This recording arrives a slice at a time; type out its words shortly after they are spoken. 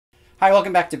Hi,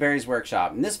 welcome back to Barry's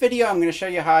Workshop. In this video, I'm going to show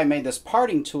you how I made this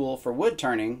parting tool for wood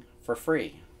turning for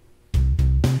free.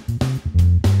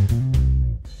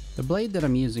 The blade that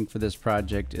I'm using for this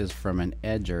project is from an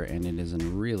edger, and it is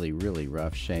in really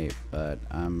rough shape, but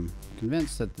I'm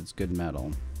convinced that it's good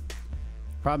metal.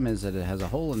 Problem is that it has a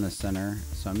hole in the center,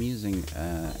 so I'm using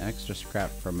extra scrap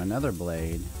from another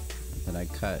blade that I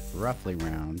cut roughly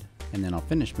round, and then I'll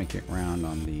finish making it round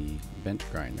on the bench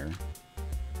grinder.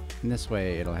 And this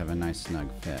way it'll have a nice snug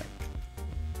fit.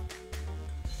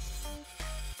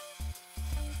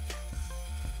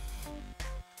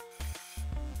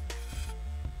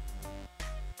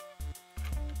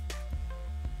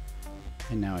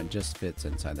 And now it just fits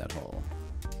inside that hole.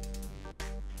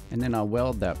 And then I'll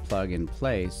weld that plug in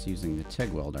place using the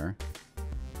TIG welder.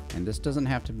 And this doesn't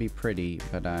have to be pretty,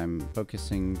 but I'm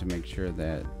focusing to make sure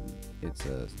that it's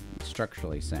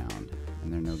structurally sound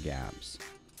and there are no gaps.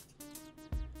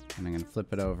 And I'm going to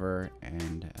flip it over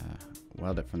and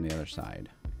weld it from the other side.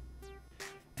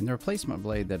 And the replacement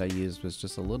blade that I used was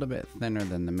just a little bit thinner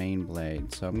than the main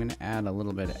blade, so I'm going to add a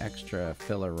little bit of extra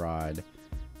filler rod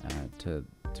to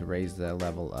raise the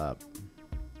level up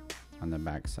on the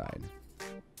back side.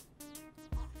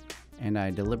 And I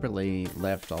deliberately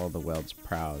left all the welds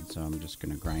proud, so I'm just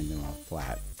going to grind them all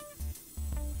flat.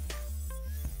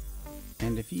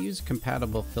 And if you use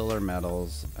compatible filler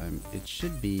metals, it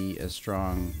should be as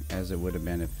strong as it would have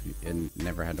been if it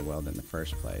never had to weld in the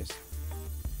first place.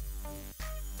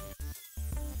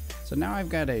 So now I've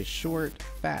got a short,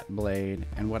 fat blade,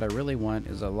 and what I really want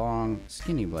is a long,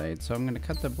 skinny blade. So I'm going to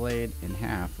cut the blade in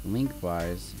half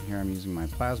lengthwise. Here I'm using my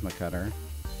plasma cutter.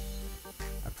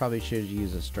 I probably should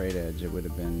use a straight edge. It would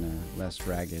have been less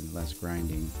ragged, less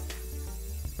grinding.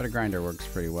 But a grinder works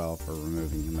pretty well for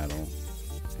removing the metal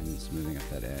and smoothing up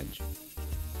that edge.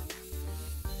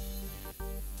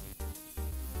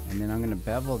 And then I'm going to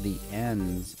bevel the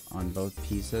ends on both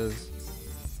pieces,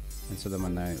 and so that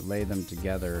when I lay them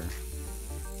together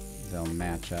they'll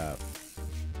match up.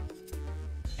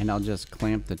 And I'll just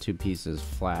clamp the two pieces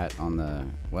flat on the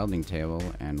welding table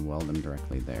and weld them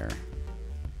directly there.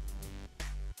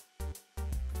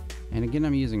 And again,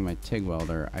 I'm using my TIG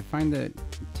welder. I find that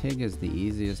TIG is the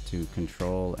easiest to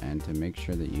control and to make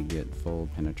sure that you get full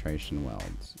penetration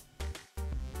welds.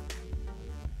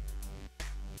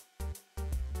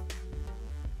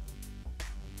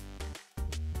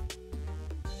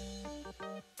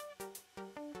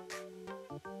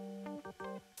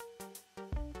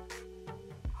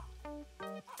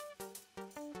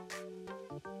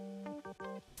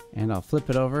 And I'll flip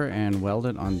it over and weld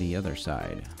it on the other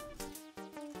side.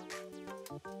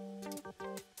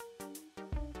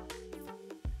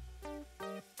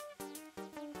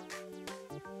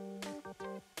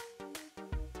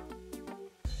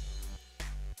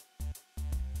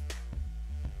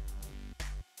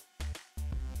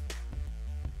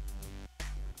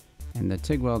 And the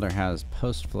TIG welder has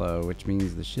post-flow, which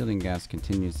means the shielding gas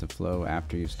continues to flow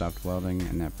after you've stopped welding,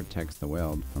 and that protects the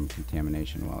weld from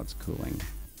contamination while it's cooling.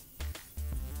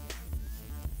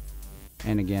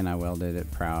 And again, I welded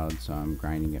it proud, so I'm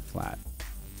grinding it flat.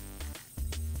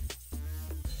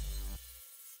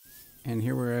 And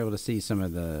here we're able to see some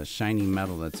of the shiny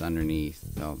metal that's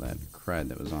underneath all that crud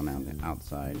that was on the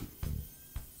outside.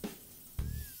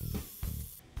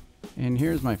 And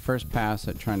here's my first pass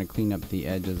at trying to clean up the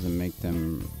edges and make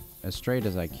them as straight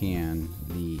as I can.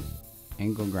 The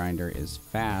angle grinder is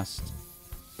fast,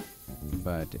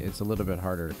 but it's a little bit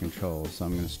harder to control. So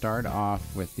I'm going to start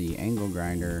off with the angle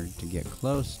grinder to get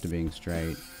close to being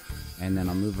straight, and then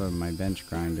I'll move over my bench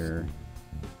grinder,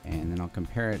 and then I'll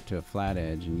compare it to a flat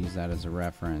edge and use that as a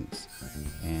reference.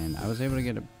 And I was able to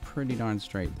get it pretty darn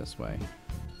straight this way.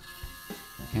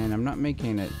 And I'm not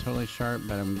making it totally sharp,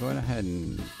 but I'm going ahead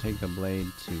and take the blade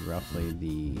to roughly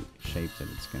the shape that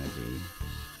it's going to be.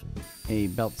 A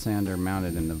belt sander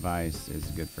mounted in the vise is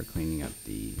good for cleaning up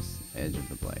the edge of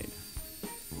the blade.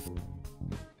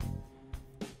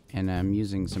 And I'm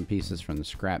using some pieces from the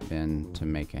scrap bin to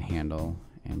make a handle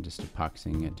and just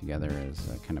epoxying it together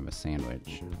as a kind of a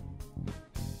sandwich.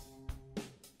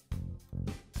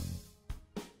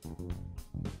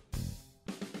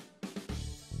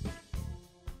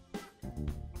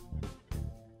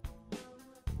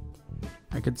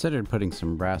 I considered putting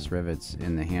some brass rivets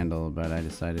in the handle, but I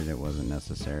decided it wasn't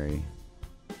necessary.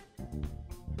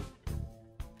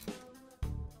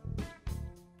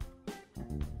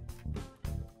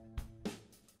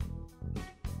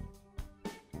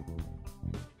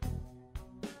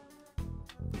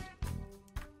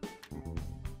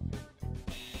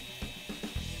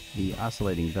 The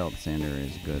oscillating belt sander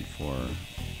is good for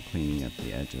cleaning up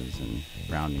the edges and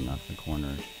rounding off the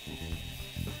corners.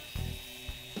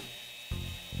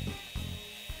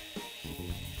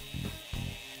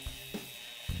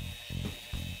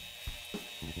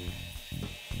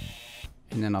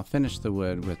 And then I'll finish the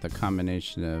wood with a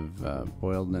combination of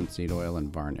boiled linseed oil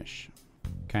and varnish.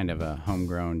 Kind of a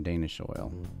homegrown Danish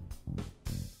oil.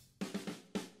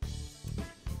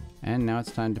 And now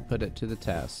it's time to put it to the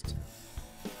test.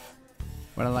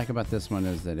 What I like about this one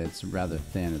is that it's rather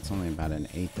thin. It's only about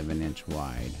 1/8 of an inch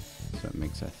wide, so it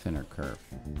makes a thinner curve.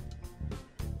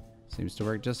 Seems to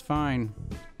work just fine.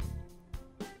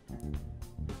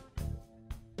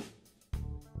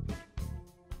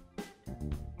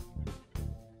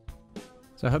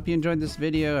 So I hope you enjoyed this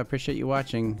video. I appreciate you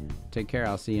watching. Take care.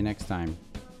 I'll see you next time.